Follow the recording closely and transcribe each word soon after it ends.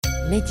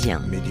Média.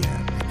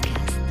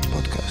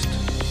 Podcast.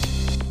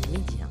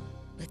 Média.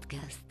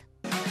 Podcast.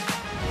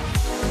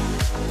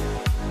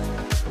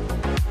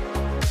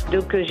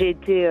 Donc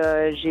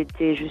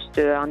j'étais juste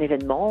à un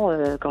événement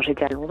quand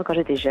j'étais à Londres, quand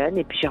j'étais jeune,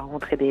 et puis j'ai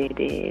rencontré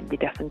des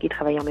personnes qui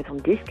travaillaient en maison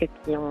de disques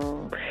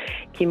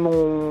qui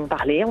m'ont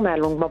parlé. On a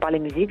longuement parlé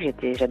musique,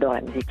 j'adore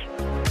la musique.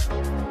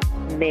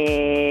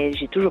 Mais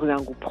j'ai toujours eu un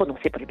goût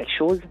prononcé pour les belles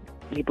choses,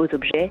 les beaux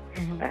objets.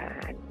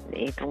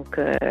 Et donc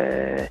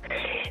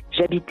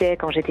j'habitais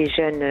quand j'étais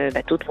jeune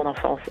toute mon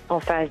enfance en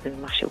face de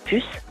marché aux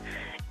puces.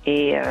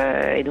 Et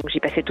donc j'y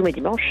passais tous mes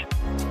dimanches.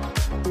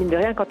 Mine de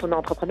rien, quand on est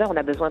entrepreneur, on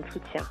a besoin de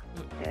soutien.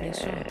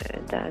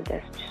 D'un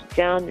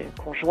soutien du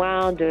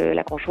conjoint, de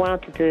la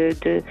conjointe,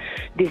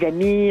 des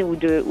amis ou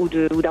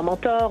d'un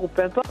mentor ou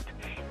peu importe.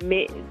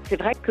 Mais c'est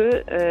vrai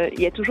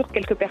qu'il y a toujours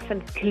quelques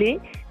personnes clés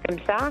comme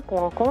ça qu'on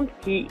rencontre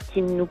qui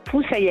nous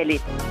poussent à y aller.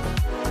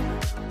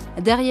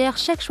 Derrière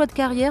chaque choix de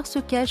carrière se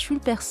cache une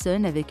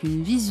personne avec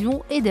une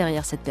vision et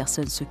derrière cette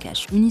personne se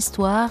cache une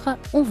histoire.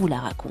 On vous la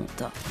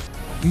raconte.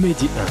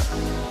 Média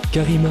 1.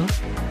 Karima,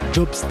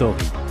 Job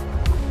Story.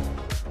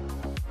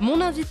 Mon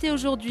invité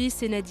aujourd'hui,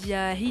 c'est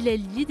Nadia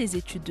Hilali, des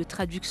études de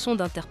traduction,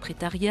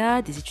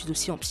 d'interprétariat, des études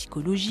aussi en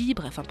psychologie,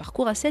 bref, un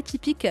parcours assez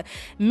atypique,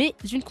 mais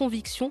une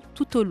conviction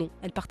tout au long.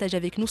 Elle partage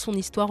avec nous son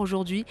histoire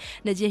aujourd'hui.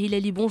 Nadia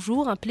Hilali,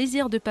 bonjour, un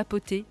plaisir de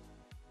papoter.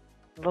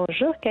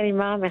 Bonjour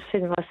Karima, merci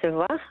de me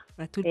recevoir.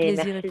 Tout le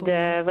plaisir merci est pour de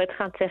moi.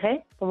 votre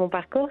intérêt pour mon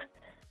parcours.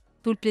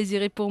 Tout le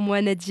plaisir est pour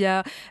moi,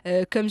 Nadia.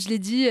 Comme je l'ai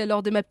dit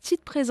lors de ma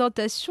petite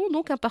présentation,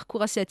 donc un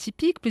parcours assez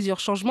atypique, plusieurs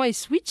changements et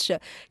switch.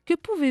 Que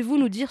pouvez-vous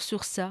nous dire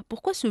sur ça?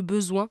 Pourquoi ce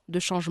besoin de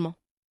changement?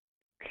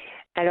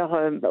 Alors,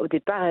 au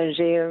départ,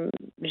 j'ai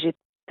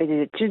fait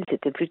des études,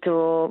 c'était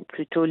plutôt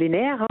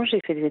linéaire. J'ai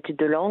fait des études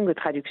de langue, de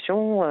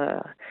traduction,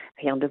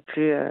 rien de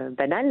plus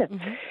banal,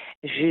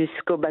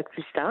 jusqu'au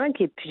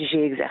bac+5. Et puis,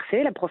 j'ai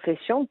exercé la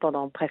profession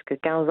pendant presque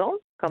 15 ans.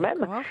 Quand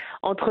même.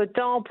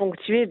 Entre-temps,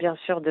 ponctué bien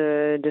sûr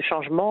de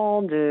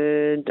changements,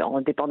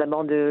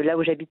 dépendamment de là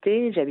où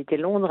j'habitais. J'habitais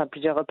Londres à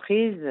plusieurs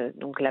reprises.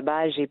 Donc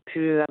là-bas, j'ai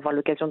pu avoir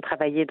l'occasion de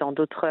travailler dans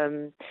d'autres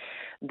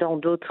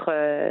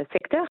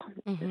secteurs.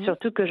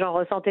 Surtout que j'en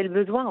ressentais le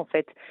besoin en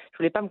fait. Je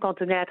voulais pas me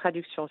cantonner à la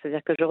traduction.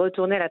 C'est-à-dire que je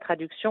retournais à la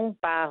traduction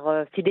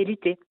par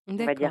fidélité, on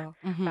va dire.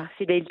 Par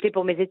fidélité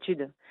pour mes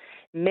études.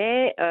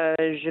 Mais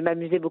je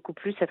m'amusais beaucoup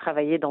plus à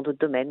travailler dans d'autres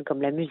domaines comme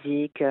la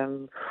musique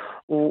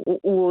ou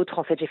autre.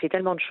 En fait, j'ai fait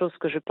tellement de choses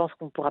que je pense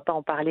qu'on ne pourra pas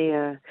en parler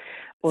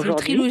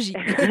aujourd'hui. C'est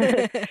une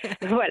trilogie.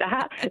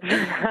 Voilà.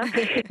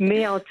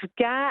 Mais en tout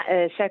cas,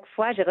 chaque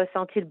fois, j'ai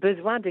ressenti le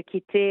besoin de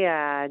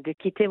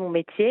quitter mon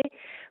métier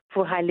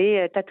pour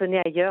aller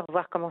tâtonner ailleurs,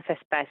 voir comment ça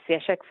se passe. Et à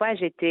chaque fois,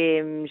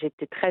 j'étais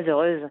très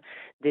heureuse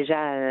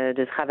déjà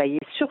de travailler,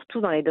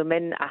 surtout dans les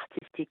domaines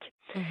artistiques.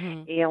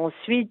 Et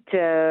ensuite,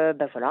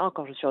 voilà,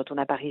 quand je suis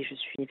retournée à Paris, je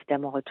suis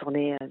évidemment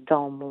retournée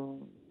dans mon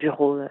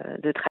bureau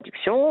de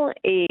traduction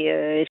et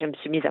je me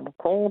suis mise à mon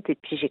compte. Et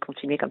puis, j'ai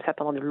continué comme ça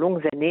pendant de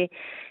longues années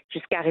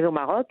jusqu'à arriver au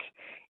Maroc.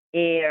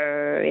 Et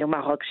au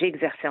Maroc, j'ai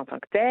exercé en tant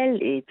que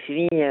telle. Et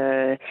puis,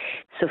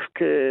 sauf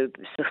que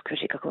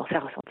j'ai commencé à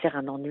ressentir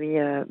un ennui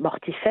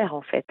mortifère,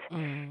 en fait.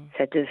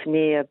 Ça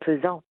devenait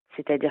pesant.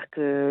 C'est-à-dire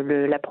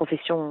que la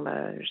profession,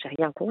 j'ai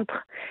rien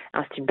contre.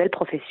 C'est une belle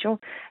profession,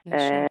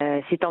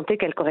 si tant est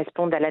qu'elle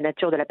corresponde à la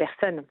nature de la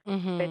personne. En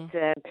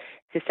fait,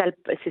 c'est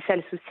ça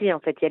le souci. En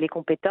fait, il y a les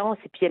compétences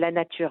et puis il y a la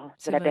nature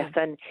de la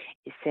personne.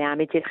 Et c'est un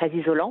métier très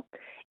isolant.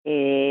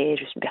 Et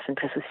je suis une personne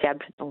très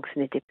sociable, donc ce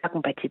n'était pas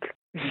compatible.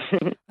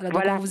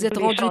 Voilà, vous vous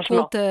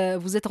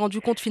êtes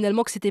rendu compte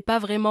finalement que c'était pas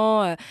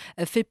vraiment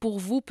fait pour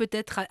vous,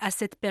 peut-être à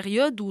cette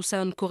période où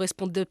ça ne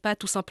correspondait pas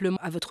tout simplement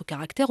à votre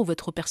caractère ou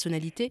votre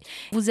personnalité.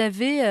 Vous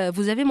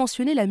avez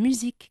mentionné la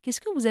musique.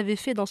 Qu'est-ce que vous avez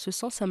fait dans ce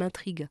sens? Ça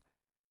m'intrigue.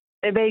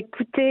 Eh ben,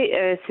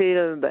 écoutez,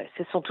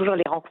 ce sont toujours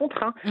les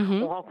rencontres.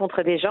 On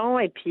rencontre des gens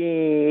et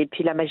puis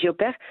la magie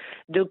opère.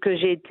 Donc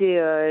j'ai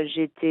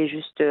été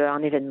juste à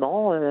un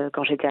événement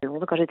quand j'étais à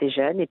Londres, quand j'étais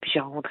jeune, et puis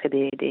j'ai rencontré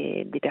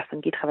des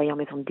personnes qui travaillaient en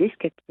maison de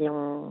disques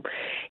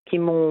qui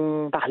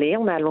m'ont parlé.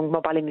 On a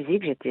longuement parlé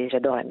musique.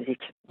 J'adore la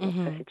musique. Donc,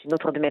 ça, c'est une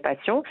autre de mes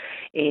passions.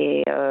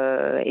 Et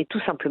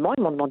tout simplement,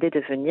 ils m'ont demandé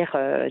de venir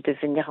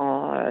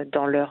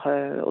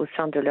au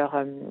sein de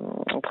leur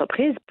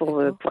entreprise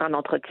pour un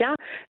entretien,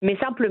 mais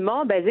simplement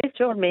basé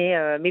sur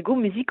mes goûts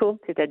musicaux,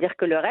 c'est-à-dire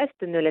que le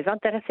reste ne les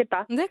intéressait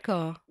pas.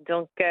 D'accord.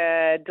 Donc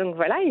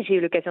voilà, et j'ai eu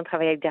l'occasion de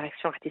travailler avec des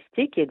directions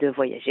artistiques et de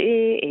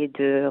voyager et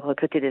de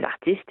recruter des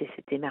artistes et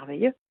c'était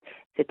merveilleux.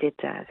 C'était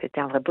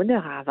un vrai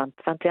bonheur. À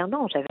 21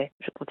 ans,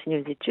 je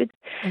continue les études,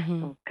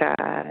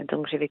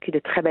 donc j'ai vécu de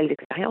très belles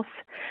expériences.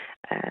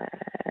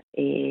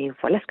 Et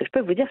voilà ce que je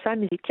peux vous dire sur la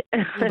musique.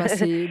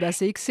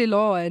 C'est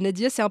excellent,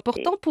 Nadia. C'est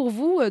important pour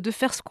vous de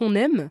faire ce qu'on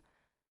aime?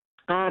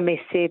 Ah, mais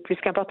c'est plus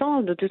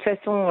qu'important. De toute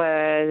façon,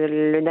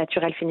 le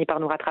naturel finit par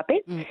nous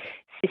rattraper.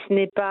 Si ce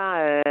n'est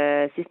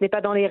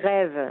pas dans les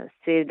rêves,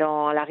 c'est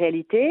dans la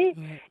réalité.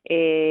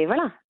 Et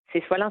voilà,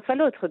 c'est soit l'un soit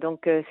l'autre.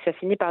 Donc, ça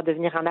finit par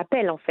devenir un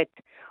appel, en fait.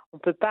 on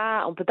peut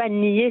pas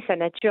nier sa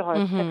nature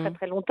très très Mhm.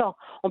 très longtemps.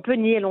 On peut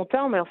nier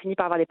longtemps, mais on finit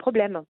par avoir des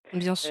problèmes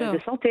Bien de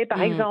sûr. santé, par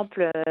Mm.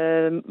 exemple,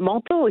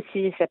 mentaux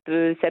aussi. Ça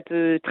peut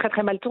très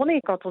très mal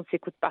tourner quand on ne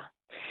s'écoute pas.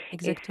 Et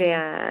c'est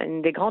Exactement.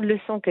 une des grandes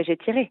leçons que j'ai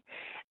tirées.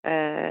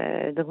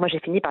 Donc moi j'ai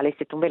fini par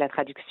laisser tomber la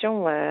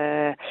traduction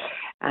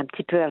un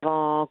petit peu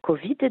avant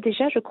Covid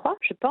déjà, je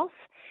pense.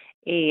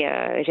 Et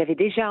j'avais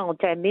déjà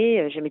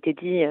entamé, je m'étais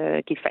dit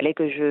qu'il fallait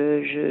que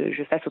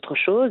je fasse autre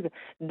chose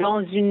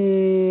dans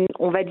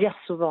on va dire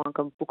souvent, hein,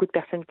 comme beaucoup de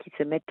personnes qui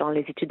se mettent dans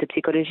les études de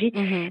psychologie,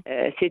 Mhm.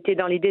 c'était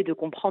dans l'idée de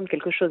comprendre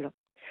quelque chose.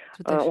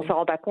 Tout à On fait. s'en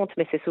rend pas compte,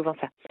 mais c'est souvent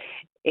ça.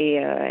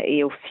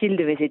 Et au fil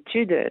de mes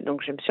études,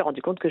 donc je me suis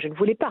rendu compte que je ne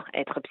voulais pas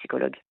être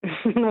psychologue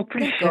non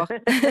plus. D'accord.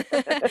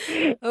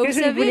 Vous Que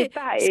je ne voulais savez,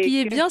 pas ce et qui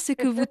est que bien, c'est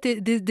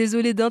que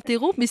désolé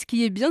d'interrompre, mais ce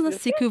qui est bien, bien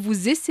c'est sûr. que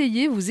vous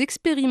essayez, vous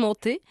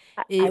expérimentez,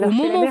 et au Alors c'est la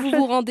moment où meilleure vous chose.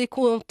 vous rendez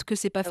compte que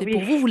c'est pas fait Oui.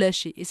 pour vous, vous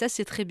lâchez. Et ça,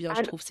 c'est très bien, je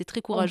Ah, trouve. C'est très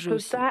on ne courageux peut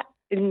aussi. pas.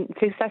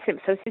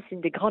 Ça aussi, c'est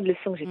une des grandes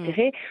leçons que j'ai Mm.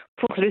 tirées.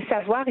 Pour le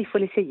savoir, il faut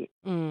l'essayer.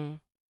 Mm.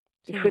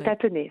 Il C'est faut vrai.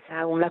 tâtonner.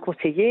 Ça, on me l'a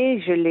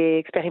conseillé, je l'ai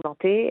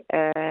expérimenté.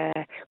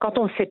 Quand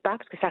on ne sait pas,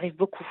 parce que ça arrive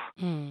beaucoup.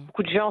 Mm.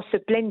 Beaucoup de gens se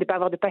plaignent de ne pas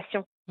avoir de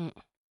passion. Mm.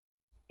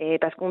 Et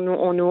parce on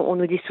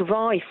nous dit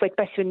souvent, il faut être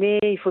passionné,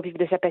 il faut vivre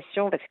de sa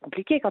passion. Ben, c'est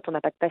compliqué quand on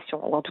n'a pas de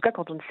passion, ou en tout cas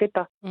quand on ne sait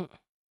pas. Mm.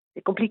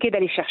 C'est compliqué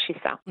d'aller chercher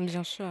ça.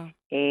 Bien sûr.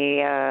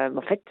 Et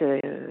en fait,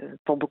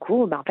 pour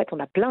beaucoup, ben, en fait, on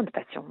a plein de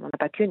passions, on n'en a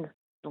pas qu'une.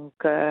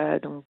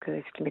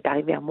 Ce qui m'est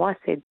arrivé à moi,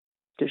 c'est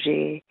que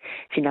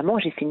finalement,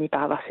 j'ai fini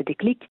par avoir ce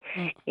déclic.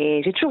 Mm.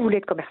 Et j'ai toujours voulu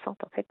être commerçante,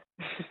 en fait.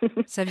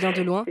 Ça vient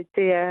de loin.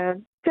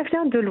 Ça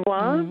vient de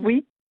loin, Mm.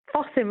 oui,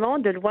 forcément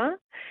de loin.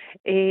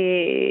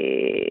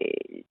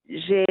 Et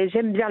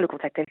j'aime bien le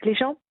contact avec les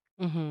gens.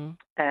 Mhm.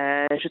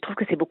 Je trouve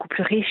que c'est beaucoup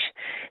plus riche.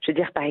 Je veux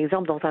dire, par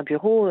exemple, dans un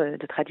bureau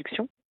de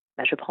traduction,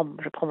 bah, je prends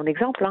mon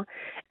exemple. Hein.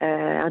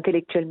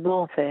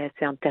 Intellectuellement, c'est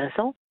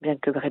intéressant, bien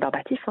que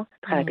rébarbatif, hein,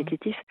 c'est très Mhm.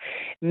 répétitif.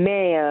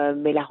 Mais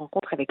la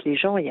rencontre avec les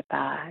gens, il n'y a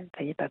pas,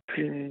 il y a pas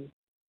plus.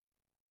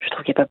 Je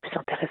trouve qu'il n'y a pas plus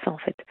intéressant en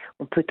fait.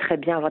 On peut très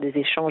bien avoir des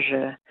échanges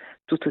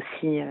tout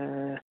aussi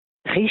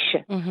riches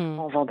Mhm.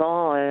 en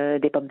vendant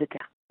des pommes de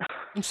terre.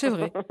 C'est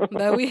vrai.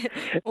 Bah oui,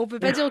 on peut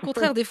pas dire au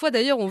contraire. Des fois,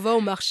 d'ailleurs, on va au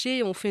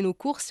marché, on fait nos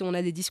courses et on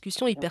a des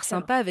discussions Bien hyper sûr,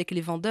 sympas avec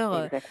les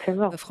vendeurs,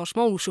 exactement,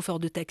 franchement, ou chauffeurs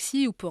de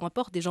taxi, ou peu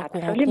importe, des gens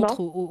qu'on rencontre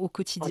absolument. au On,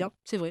 quotidien.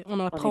 C'est vrai, on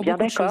en on est apprend bien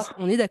beaucoup de choses. d'accord.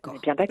 On est On est d'accord.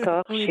 bien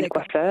d'accord. On est Chez le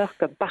d'accord. coiffeur,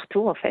 comme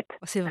partout en fait.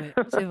 C'est vrai,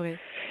 c'est vrai.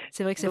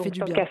 C'est vrai que ça fait Donc du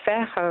tant bien. qu'à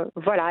faire,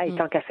 voilà, et Mm.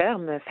 tant qu'à faire,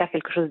 me faire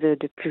quelque chose de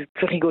plus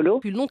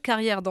rigolo. Une longue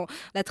carrière dans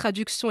la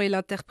traduction et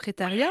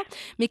l'interprétariat.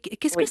 Mais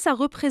qu'est-ce que Oui, ça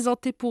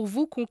représentait pour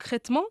vous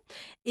concrètement?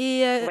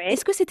 Et oui.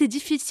 est-ce que c'était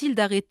difficile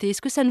d'arrêter?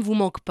 Est-ce que ça ne vous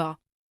manque pas?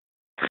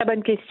 Très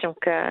bonne question.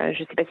 Je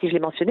ne sais pas si je l'ai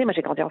mentionné. Moi,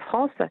 j'ai grandi en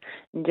France,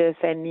 d'une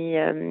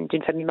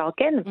famille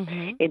marocaine.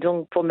 Mhm. Et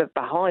donc, pour mes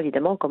parents,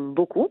 évidemment, comme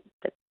beaucoup,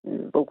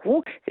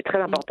 c'est très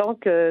Mm. important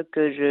que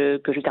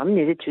je termine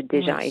les études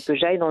déjà et Oui. que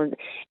j'aille dans.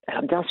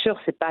 Alors, bien sûr,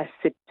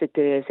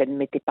 ça ne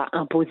m'était pas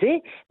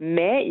imposé,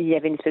 mais il y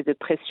avait une espèce de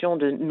pression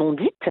de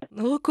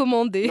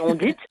Recommandé. non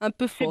dite, Un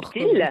peu fort quand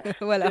même. subtile,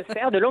 Voilà. de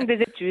faire de longues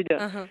des études.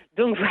 Uhum.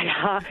 Donc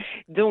voilà.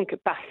 Donc,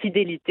 par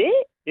fidélité,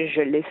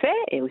 je l'ai fait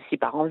et aussi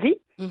par envie.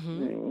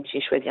 Mhm.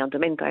 J'ai choisi un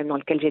domaine quand même dans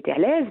lequel j'étais à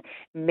l'aise,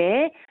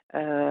 mais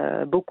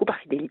beaucoup par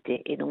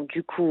fidélité. Et donc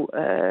du coup,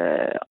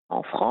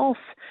 en France,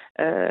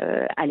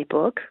 à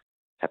l'époque,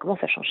 ça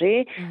commence à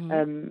changer,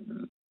 Mhm.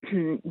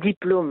 euh,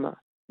 diplôme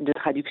de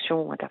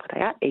traduction ou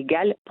interprétariat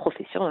égale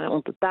profession. On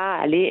ne peut pas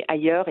aller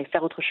ailleurs et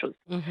faire autre chose,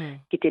 Mhm.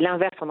 qui était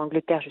l'inverse en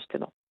Angleterre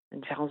justement. Une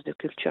différence de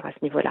culture à ce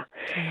niveau-là.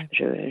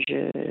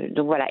 Ouais.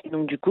 Donc voilà. Et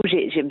donc du coup,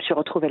 je me suis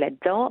retrouvée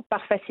là-dedans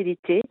par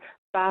facilité,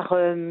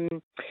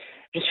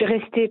 je suis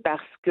restée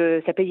parce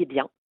que ça payait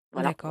bien.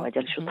 Voilà, on D'accord. va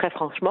dire les choses Mhm. très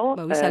franchement.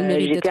 Bah oui, ça a le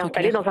mérite J'étais d'être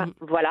installée clair.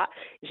 dans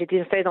j'étais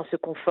installée dans ce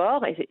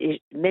confort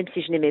et même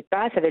si je n'aimais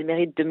pas, ça avait le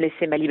mérite de me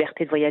laisser ma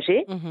liberté de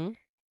voyager Mhm.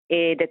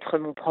 et d'être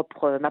ma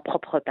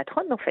propre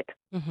patronne en fait,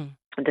 Mhm.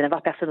 de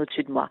n'avoir personne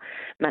au-dessus de moi.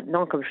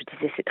 Maintenant, comme je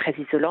disais, c'est très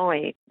isolant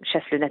et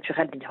chasse le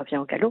naturel, il revient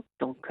au galop.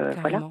 Donc voilà,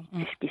 Carrément. Mm.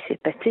 c'est ce qui s'est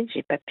passé.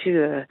 J'ai pas pu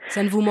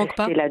Ça ne vous manque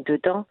pas? rester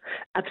là-dedans.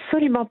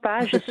 Absolument pas.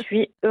 Je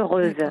suis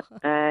heureuse.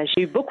 D'accord.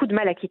 J'ai eu beaucoup de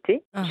mal à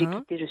quitter. J'ai Uhum.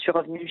 quitté, je suis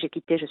revenue. J'ai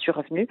quitté, je suis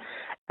revenue.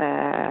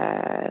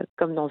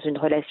 Comme dans une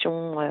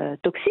relation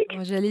toxique.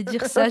 J'allais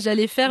dire ça,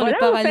 j'allais faire le Voilà, en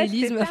fait, c'est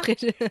parallélisme ça. après.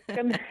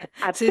 Comme,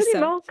 C'est ça,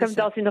 absolument, c'est comme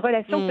ça. dans une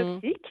relation Mm.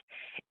 toxique.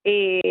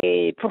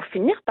 Et pour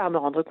finir par me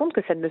rendre compte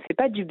que ça ne me fait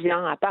pas du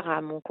bien, à part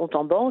à mon compte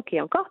en banque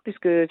et encore,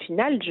 puisque au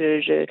final,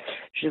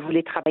 je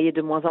voulais travailler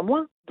de moins en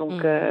moins.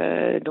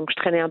 Mhm. Donc je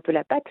traînais un peu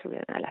la patte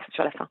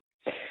sur la fin.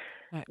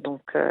 Ouais,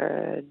 Donc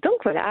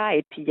voilà,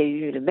 et puis il y a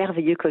eu le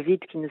merveilleux Covid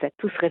qui nous a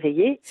tous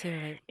réveillés. c'est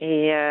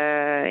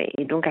vrai.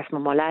 Et donc à ce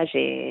moment-là,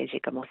 j'ai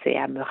commencé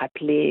à me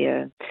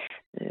rappeler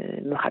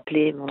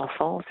mon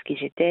enfance, qui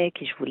j'étais,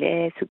 qui je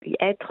voulais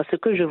être, ce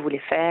que je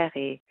voulais faire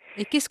Et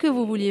qu'est-ce que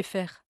vous et vouliez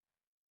faire?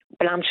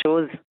 plein de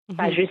choses,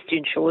 pas Mhm. juste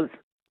une chose.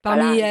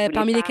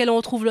 Parmi lesquels on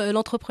retrouve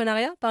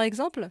l'entrepreneuriat, par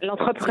exemple?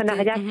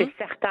 L'entrepreneuriat, c'est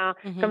certain.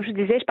 Comme je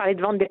disais, je parlais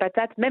de vendre des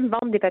patates. Même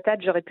vendre des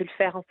patates, j'aurais pu le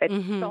faire, en fait,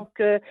 sans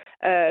que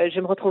je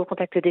me retrouve au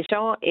contact des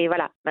gens. Et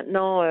voilà,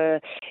 maintenant,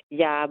 il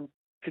y a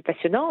plus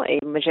passionnant. Et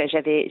moi,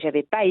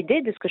 j'avais pas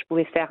idée de ce que je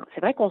pouvais faire.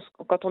 C'est vrai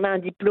quand on a un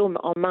diplôme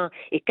en main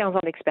et 15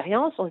 ans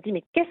d'expérience, on se dit,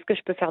 mais qu'est-ce que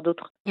je peux faire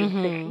d'autre? Je ne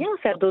sais rien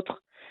faire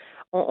d'autre.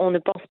 On ne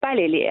pense pas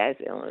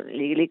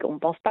on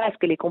pense pas à ce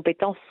que les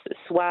compétences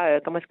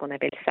soient, comment est-ce qu'on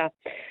appelle ça,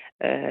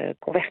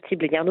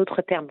 convertibles. Il y a un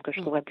autre terme que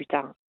je trouverai plus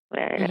tard.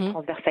 La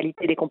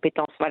transversalité des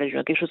compétences, voilà,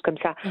 quelque chose comme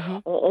ça.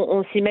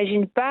 On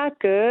s'imagine pas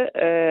que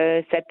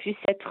ça puisse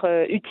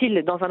être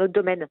utile dans un autre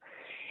domaine.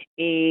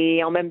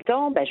 Et en même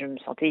temps, je me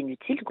sentais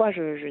inutile, quoi.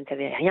 Je ne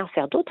savais rien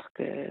faire d'autre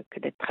que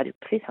d'être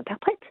traductrice,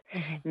 interprète.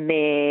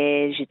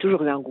 Mais j'ai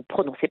toujours eu un goût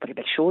prononcé pour les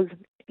belles choses,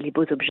 les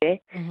beaux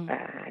objets.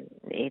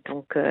 Et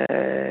donc,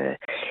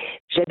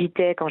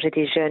 j'habitais, quand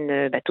j'étais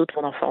jeune, toute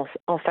mon enfance,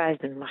 en face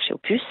de marché aux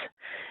puces.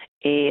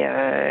 Et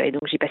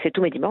donc, j'y passais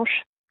tous mes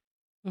dimanches.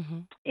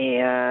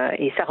 Et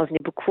ça revenait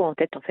beaucoup en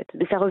tête, en fait.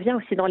 Mais ça revient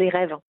aussi dans les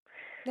rêves.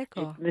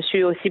 D'accord. Je me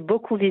suis aussi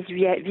beaucoup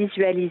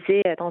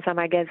visualisée dans un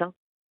magasin.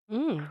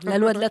 La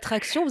loi de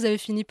l'attraction, vous avez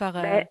fini par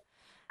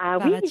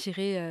oui,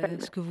 attirer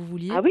ce que vous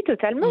vouliez. Ah oui,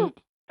 totalement.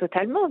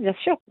 Totalement, bien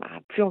sûr.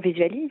 Plus on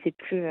visualise et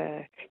plus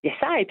il y a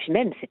ça. Et puis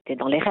même, c'était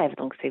dans les rêves,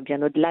 donc c'est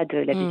bien au-delà de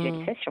la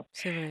visualisation.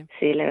 C'est vrai.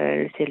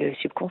 C'est le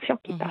subconscient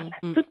qui parle.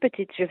 Toute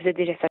petite, je faisais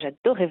déjà ça.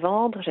 J'adorais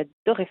vendre,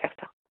 j'adorais faire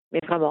ça.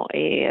 Mais vraiment.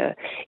 Et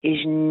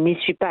je n'y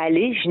suis pas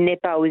allée, je n'ai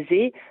pas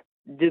osé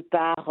de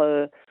par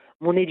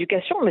mon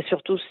éducation, mais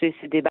surtout c'est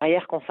des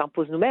barrières qu'on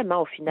s'impose nous-mêmes,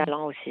 au final,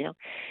 aussi.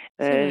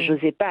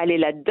 J'osais pas aller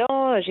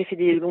là-dedans. J'ai fait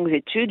des longues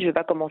études. Je vais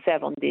pas commencer à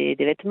vendre des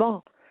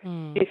vêtements.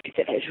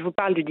 Je vous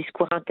parle du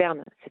discours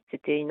interne.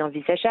 C'était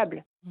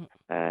inenvisageable.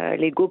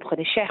 L'ego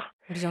prenait cher.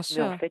 Bien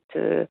sûr.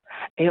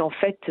 Mais en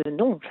fait,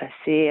 non.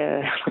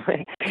 C'est.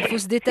 Il faut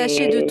se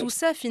détacher de tout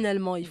ça,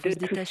 finalement. Il faut se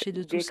détacher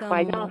de tout ça.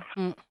 Croyances.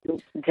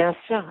 Bien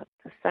sûr,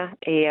 tout ça.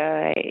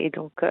 Et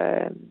donc,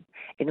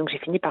 j'ai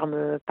fini par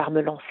me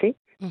lancer.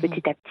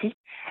 Petit à petit.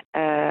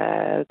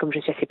 Comme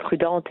je suis assez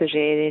prudente,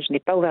 je n'ai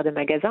pas ouvert de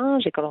magasin.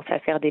 J'ai commencé à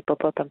faire des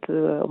pop-up un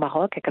peu au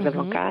Maroc, à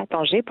Casablanca, à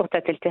Tanger, pour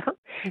tâter le terrain.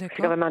 C'est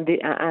quand même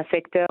un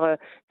secteur,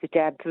 c'était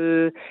un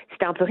peu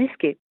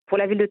risqué pour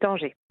la ville de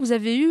Tanger. Vous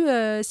avez eu,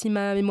 si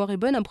ma mémoire est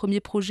bonne, un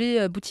premier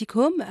projet boutique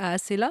home à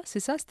Cela,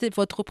 c'est ça? C'était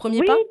votre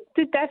premier pas? Oui,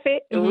 tout à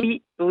fait.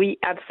 Oui,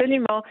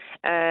 absolument.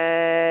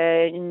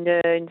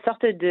 Une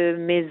sorte de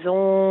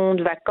maison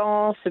de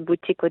vacances,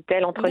 boutique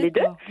hôtel entre les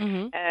deux.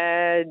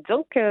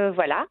 Donc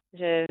voilà,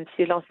 je me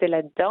suis lancée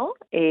là-dedans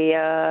et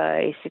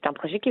c'est un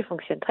projet qui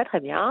fonctionne très très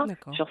bien.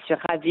 J'en suis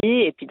ravie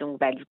et puis donc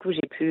du coup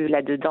j'ai pu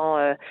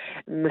là-dedans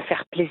me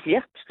faire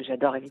plaisir puisque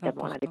j'adore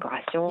évidemment la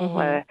décoration,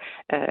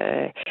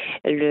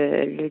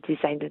 le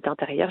design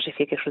d'intérieur. J'ai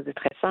fait quelque chose de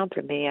très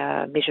simple, mais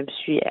je me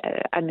suis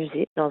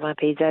amusée dans un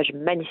paysage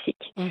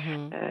magnifique.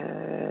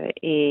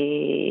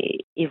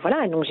 Et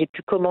voilà, donc j'ai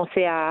pu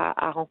commencer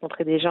à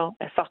rencontrer des gens,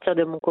 à sortir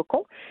de mon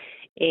cocon,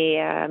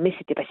 mais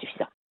c'était pas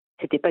suffisant.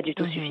 C'était pas du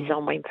tout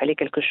suffisant. Moi, il me fallait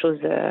quelque chose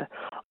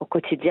au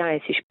quotidien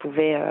et si je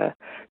pouvais,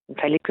 il me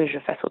fallait que je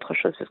fasse autre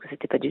chose parce que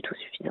c'était pas du tout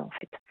suffisant en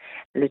fait.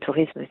 Le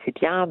tourisme, c'est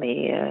bien,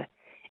 mais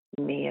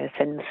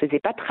ça ne me faisait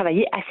pas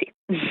travailler assez.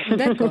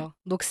 D'accord.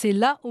 Donc c'est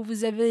là où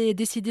vous avez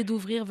décidé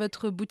d'ouvrir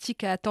votre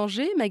boutique à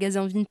Tanger,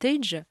 magasin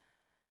vintage?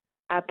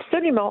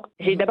 Absolument.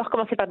 J'ai d'abord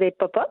commencé par des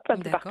pop-up un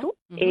peu partout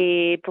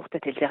et pour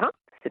tâter le terrain,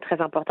 c'est très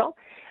important.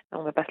 On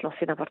ne va pas se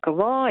lancer n'importe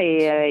comment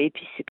et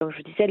puis c'est comme je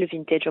vous disais, le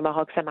vintage au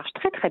Maroc, ça marche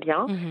très très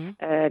bien.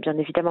 Bien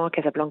évidemment, à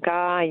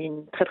Casablanca, il y a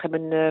une très très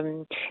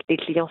bonne. Les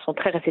clients sont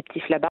très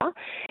réceptifs là-bas.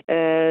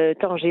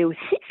 Tanger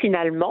aussi,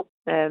 finalement,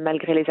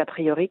 malgré les a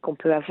priori qu'on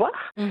peut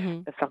avoir,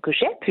 enfin que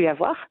j'ai pu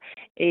avoir.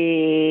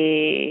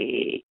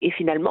 Et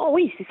finalement,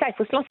 oui, c'est ça. Il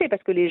faut se lancer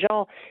parce que les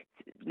gens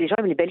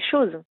aiment les belles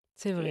choses.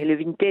 C'est vrai. Et le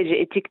vintage,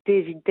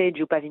 étiqueté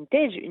vintage ou pas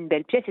vintage, une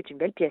belle pièce est une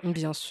belle pièce.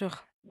 Bien sûr.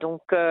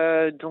 Donc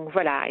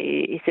voilà,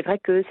 et c'est vrai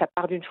que ça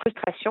part d'une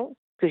frustration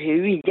que j'ai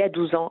eue il y a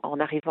 12 ans en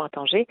arrivant à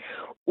Tanger,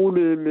 où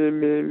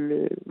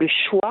le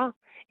choix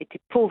était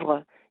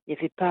pauvre. Il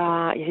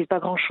n'y avait pas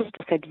grand-chose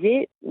pour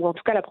s'habiller, ou en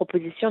tout cas la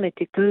proposition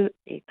n'était que,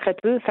 et très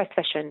peu, fast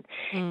fashion.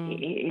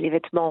 Et les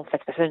vêtements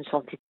fast fashion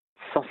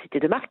sans citer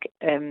de marque,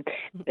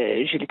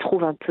 je les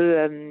trouve un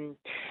peu,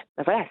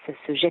 voilà, ça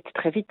se jette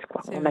très vite,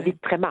 quoi. On a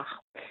vite très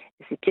marre.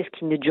 Ces pièces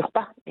qui ne durent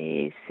pas,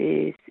 et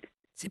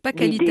c'est pas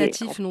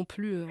qualitatif non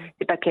plus.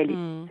 C'est pas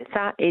qualitatif, c'est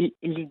ça. Et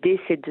l'idée,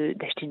 c'est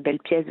d'acheter une belle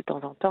pièce de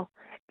temps en temps.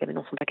 Mais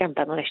dans son placard,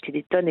 pardon, d'acheter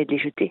des tonnes et de les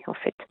jeter, en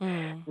fait.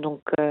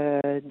 Donc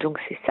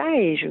c'est ça.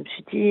 Et je me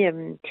suis dit,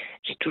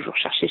 j'ai toujours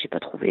cherché, j'ai pas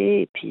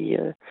trouvé. Et puis,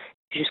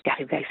 jusqu'à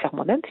arriver à le faire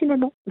moi-même,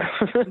 finalement.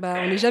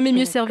 On n'est jamais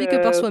mieux servi que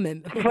par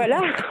soi-même.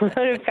 Voilà,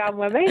 le faire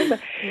moi-même.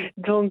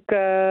 Donc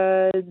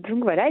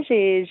voilà,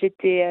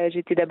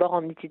 j'étais d'abord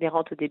en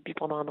itinérante au début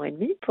pendant 1 an et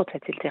demi pour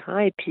tâter le terrain.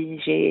 Et puis,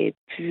 j'ai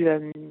pu,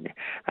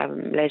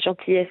 la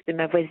gentillesse de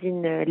ma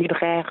voisine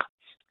libraire,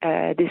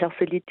 des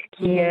insolites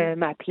qui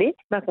m'a appelé,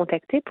 m'a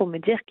contacté pour me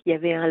dire qu'il y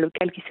avait un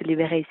local qui se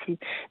libérait ici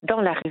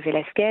dans la rue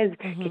Velasquez,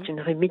 qui est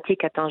une rue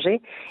mythique à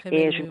Tanger, Très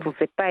et belle je ne rue, oui.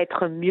 pouvais pas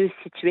être mieux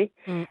située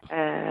Mm.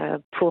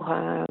 pour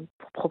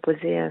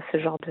proposer ce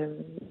genre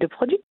de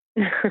produit.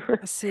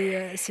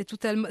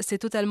 C'est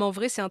totalement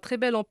vrai, c'est un très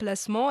bel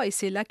emplacement et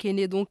c'est là qu'est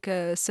né donc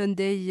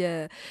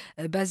Sunday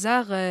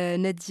Bazaar,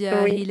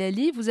 Nadia Oui.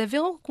 Hilali. Vous avez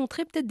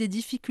rencontré peut-être des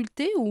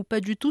difficultés ou pas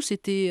du tout,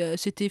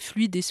 c'était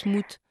fluide et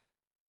smooth?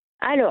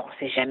 Alors,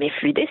 c'est jamais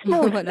fluide et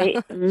smooth, Voilà,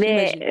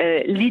 mais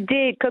j'imagine.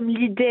 l'idée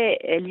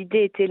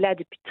était là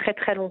depuis très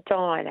très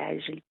longtemps. Elle a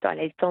eu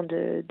le temps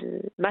de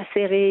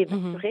macérer,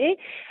 Mhm, maturer.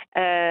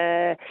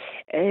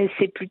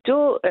 C'est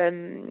plutôt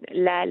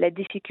la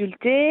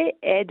difficulté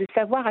est de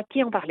savoir à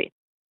qui en parler.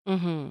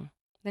 mhm.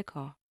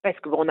 D'accord. Parce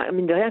que bon,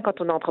 mine de rien, quand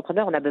on est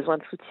entrepreneur, on a besoin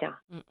de soutien.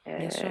 Mm,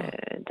 bien sûr.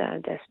 D'un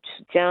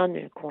soutien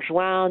du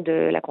conjoint,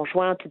 de la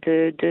conjointe,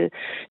 des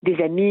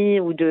amis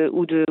ou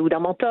d'un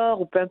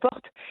mentor ou peu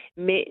importe.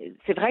 Mais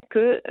c'est vrai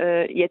que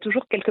il y a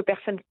toujours quelques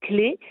personnes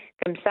clés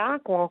comme ça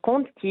qu'on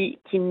rencontre qui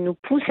nous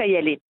poussent à y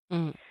aller.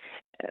 Mm,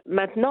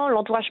 Maintenant,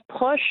 l'entourage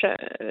proche,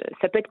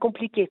 ça peut être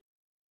compliqué.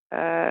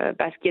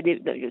 Parce qu'il y a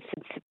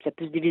ça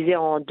peut se diviser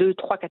en 2,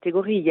 3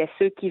 catégories. Il y a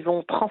ceux qui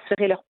vont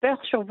transférer leur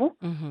peur sur vous.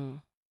 mhm.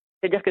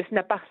 C'est-à-dire que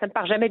ça ne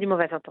part jamais d'une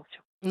mauvaise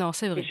intention. Non,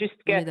 c'est C'est vrai, juste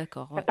que on est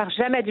d'accord. ça Ouais. part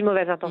jamais d'une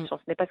mauvaise Mm, intention.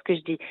 Ce n'est pas ce que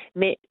je dis.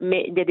 Mais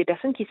il y a des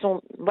personnes qui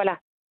sont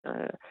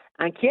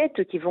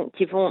inquiètes, qui vont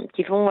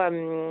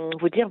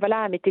vous dire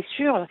voilà, mais t'es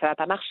sûr, ça va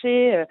pas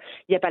marcher.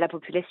 Il n'y a pas la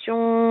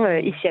population. mm.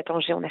 Ici à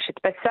Tanger, on n'achète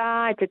pas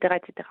ça, etc.,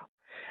 etc.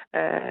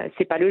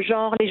 C'est pas le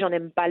genre. Les gens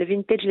n'aiment pas le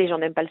vintage. Les gens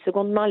n'aiment pas le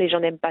seconde main. Les gens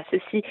n'aiment pas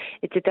ceci,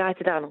 etc.,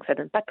 etc. Donc ça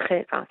donne pas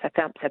très. Enfin,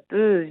 ça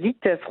peut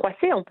vite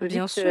froisser. On peut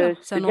Bien vite sûr,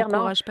 se ça dire non.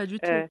 n'encourage pas du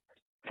tout. euh,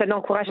 Ça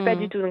n'encourage pas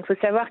du Mm, tout. Donc, il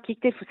faut savoir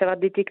quitter, il faut savoir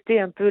détecter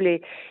un peu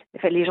les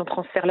gens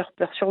transfèrent leur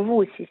peur sur vous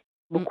aussi, mm.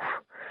 beaucoup.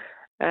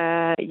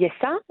 Il y a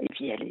ça, et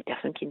puis il y a les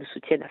personnes qui nous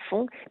soutiennent à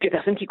fond, puis il y a des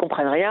personnes qui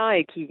comprennent rien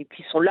et qui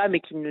sont là,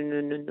 mais qui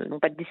n'ont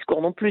pas de discours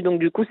non plus. Donc,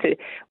 du coup,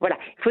 voilà.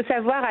 Il faut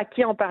savoir à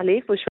qui en parler,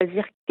 il faut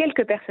choisir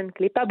quelques personnes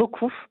clés, pas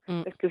beaucoup,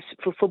 Mm. parce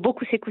qu'il faut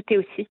beaucoup s'écouter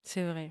aussi.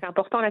 C'est vrai. C'est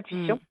important Mm.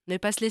 l'intuition. Ne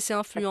pas se laisser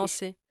L'intuition.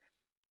 influencer.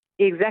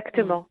 Mm.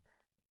 Exactement,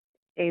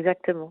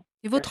 exactement.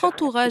 Et Bien votre sûr, la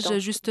entourage,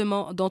 prudence.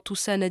 justement, dans tout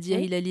ça, Nadia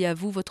Oui. Hilali, à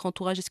vous, votre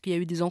entourage, est-ce qu'il y a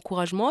eu des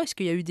encouragements? Est-ce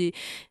qu'il y a eu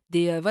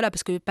voilà,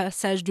 parce que le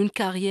passage d'une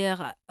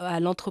carrière à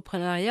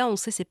l'entrepreneuriat, on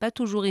sait, c'est pas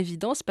toujours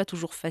évident, c'est pas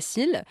toujours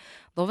facile.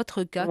 Dans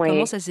votre cas,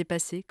 comment Oui. ça s'est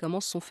passé? Comment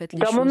se sont faites les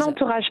Dans mon choses?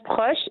 entourage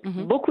proche,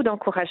 Mhm. beaucoup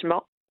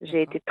d'encouragement.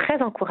 J'ai D'accord. été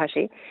très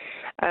encouragée.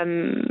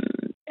 Euh,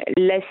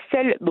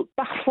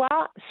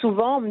 parfois,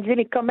 souvent, on me disait,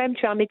 mais quand même,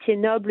 tu as un métier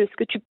noble, est-ce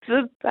que tu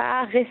peux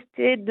pas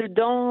rester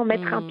dedans,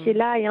 mettre un pied Mm.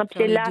 là et un Faire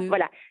pied les là? deux.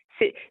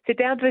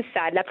 C'était un peu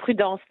ça, de la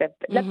prudence, de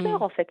la peur,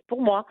 Mhm. en fait,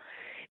 pour moi.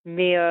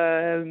 Mais,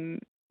 euh,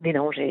 mais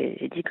non,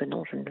 j'ai dit que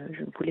non, je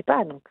ne voulais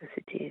pas. Donc,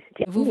 c'était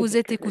Vous fini. vous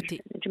êtes Donc,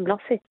 écouté. j'ai dû me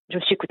lancer. Je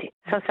me suis écoutée.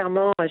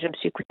 Sincèrement, je me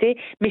suis écoutée.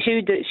 Mais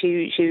j'ai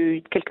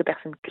eu quelques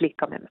personnes clés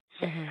quand même.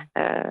 Mhm.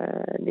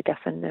 Des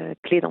personnes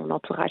clés dans mon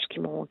entourage qui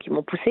m'ont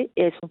poussée.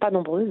 Et elles ne sont pas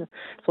nombreuses.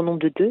 Elles sont au nombre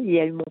de 2. Il y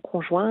a eu mon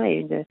conjoint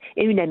et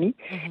une amie.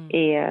 Mhm.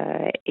 Et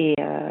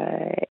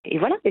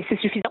voilà. Et c'est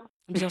suffisant.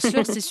 Bien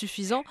sûr, c'est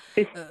suffisant.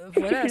 C'est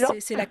Voilà, suffisant.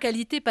 c'est la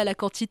qualité, pas la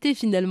quantité,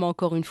 finalement,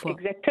 encore une fois.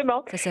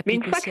 Exactement. Ça Mais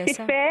une s'applique fois aussi que à c'est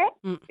ça. fait,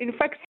 Mm.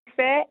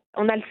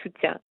 on a le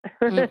soutien.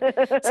 Mm.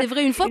 C'est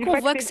vrai, une fois Une qu'on fois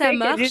que voit que c'est ça fait,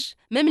 marche,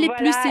 même les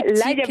plus voilà, là, il y a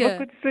sceptiques,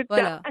 beaucoup de soutien.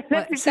 voilà, Là,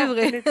 ouais, plus c'est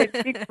vrai. personne n'est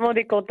sceptique, tout le monde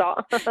est content.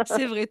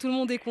 C'est vrai, tout le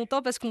monde est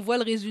content parce qu'on voit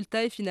le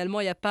résultat et finalement,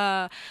 il y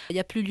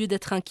a plus lieu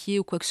d'être inquiet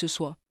ou quoi que ce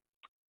soit.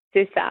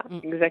 C'est ça, Mm.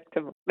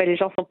 exactement. Mais les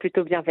gens sont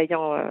plutôt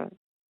bienveillants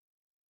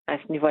à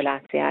ce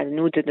niveau-là. C'est à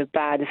nous de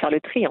faire le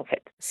tri, en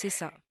fait, C'est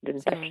ça, de ne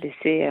c'est pas se vrai.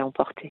 laisser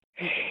emporter.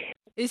 Mm.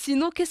 Et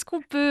sinon, qu'est-ce qu'on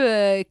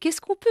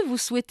peut vous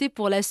souhaiter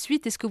pour la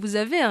suite? Est-ce que vous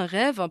avez un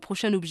rêve, un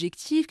prochain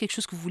objectif, quelque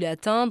chose que vous voulez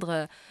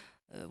atteindre?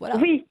 Voilà,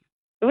 Oui,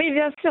 oui,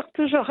 bien sûr,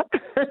 toujours.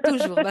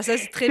 toujours. Bah ça,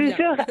 c'est très bien.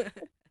 Toujours,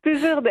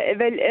 toujours.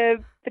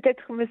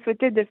 Peut-être me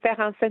souhaiter de faire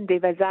un Sunday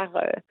Bazaar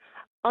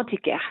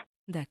antiquaire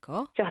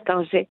D'accord, sur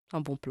Tanger, un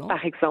bon plan.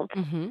 par exemple.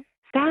 Mhm.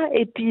 Ça,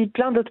 et puis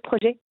plein d'autres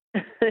projets.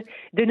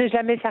 De ne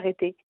jamais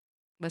s'arrêter.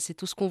 Bah, c'est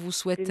tout ce qu'on vous De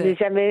souhaite. ne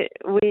jamais,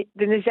 oui,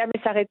 de ne jamais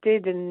s'arrêter,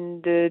 de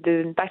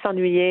ne pas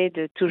s'ennuyer,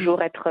 de Mm.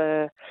 toujours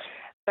être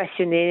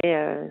passionné,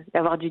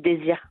 d'avoir du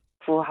désir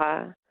pour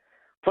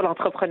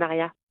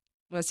l'entrepreneuriat.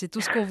 Bah, c'est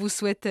tout ce qu'on vous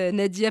souhaite,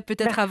 Nadia.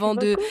 Peut-être Merci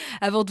beaucoup.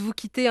 avant de vous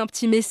quitter, un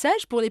petit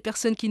message pour les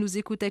personnes qui nous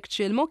écoutent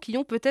actuellement, qui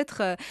ont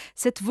peut-être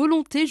cette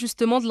volonté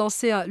justement de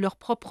lancer leur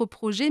propre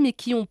projet, mais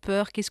qui ont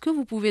peur. Qu'est-ce que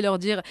vous pouvez leur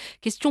dire?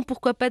 Question,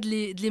 pourquoi pas de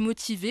les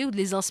motiver ou de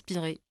les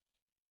inspirer?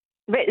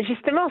 Mais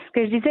justement, ce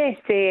que je disais,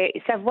 c'est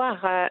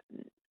savoir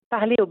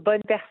parler aux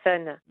bonnes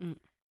personnes. Mm.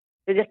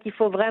 C'est-à-dire qu'il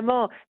faut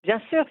vraiment, bien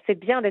sûr, c'est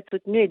bien d'être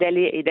soutenu et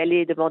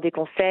d'aller demander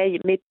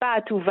conseil, mais pas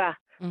à tout va,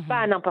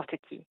 pas à Mhm. n'importe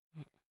qui.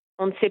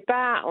 On ne sait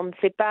pas.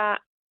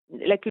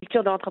 La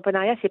culture de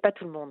l'entrepreneuriat, c'est pas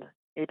tout le monde.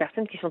 Il y a des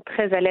personnes qui sont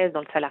très à l'aise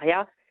dans le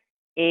salariat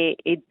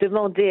Et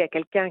demander à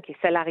quelqu'un qui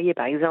est salarié,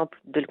 par exemple,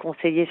 de le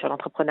conseiller sur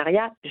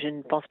l'entrepreneuriat, je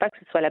ne pense pas que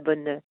ce soit la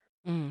bonne...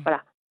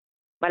 Voilà.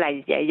 Voilà,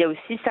 il y a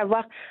aussi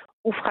savoir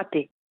où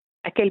frapper,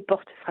 à quelle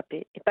porte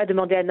frapper, et pas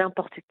demander à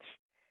n'importe qui.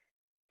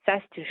 Ça,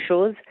 c'est une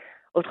chose.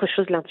 Autre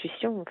chose,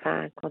 l'intuition.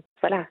 Enfin,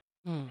 voilà,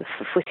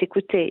 faut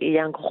s'écouter. Et il y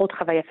a un gros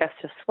travail à faire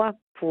sur soi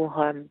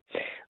pour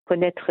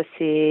connaître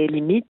ses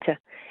limites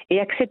et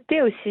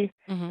accepter aussi.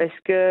 Parce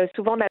que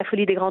souvent, on a la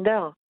folie des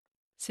grandeurs.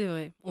 C'est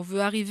vrai. On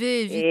veut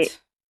arriver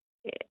vite.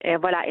 Et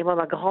voilà. Et moi,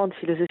 ma grande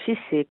philosophie,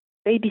 c'est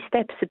baby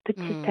steps,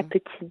 petit à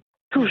petit.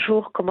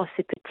 Toujours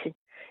commencer petit.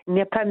 Il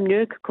n'y a pas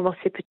mieux que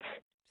commencer petit.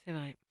 C'est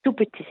vrai. Tout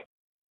petit.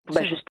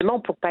 Justement,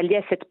 pour pallier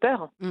à cette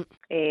peur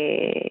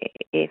et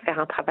faire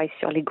un travail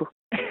sur l'ego.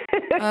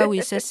 Ah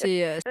oui, ça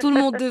c'est... tout le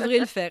monde devrait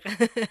le faire.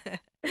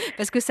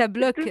 Parce que ça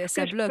bloque, C'est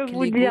ça bloque je peux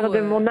vous l'ego. dire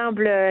de mon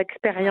humble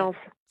expérience.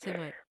 Ouais, c'est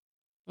vrai.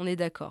 On est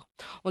d'accord.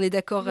 On est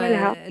d'accord,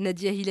 Voilà.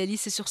 Nadia Hilali.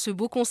 C'est sur ce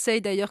beau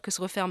conseil d'ailleurs que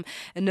se referme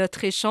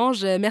notre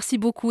échange. Merci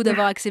beaucoup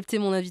d'avoir accepté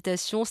mon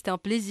invitation. C'était un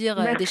plaisir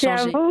Merci à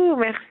d'échanger. vous.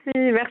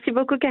 Merci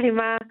beaucoup,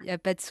 Karima. Il n'y a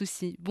pas de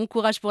souci. Bon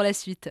courage pour la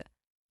suite.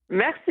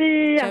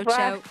 Merci. Au Ciao, revoir.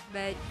 ciao.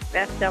 Bye.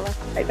 Merci, au revoir.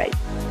 Bye bye.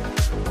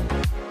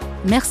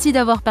 Merci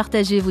d'avoir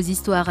partagé vos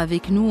histoires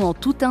avec nous en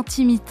toute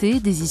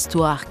intimité, des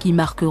histoires qui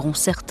marqueront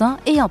certains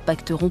et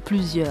impacteront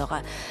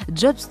plusieurs.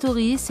 Job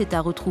Story, c'est à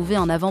retrouver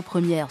en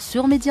avant-première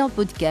sur Média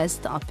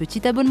Podcast, un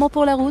petit abonnement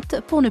pour la route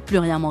pour ne plus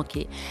rien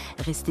manquer.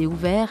 Restez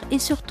ouverts et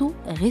surtout,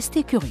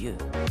 restez curieux.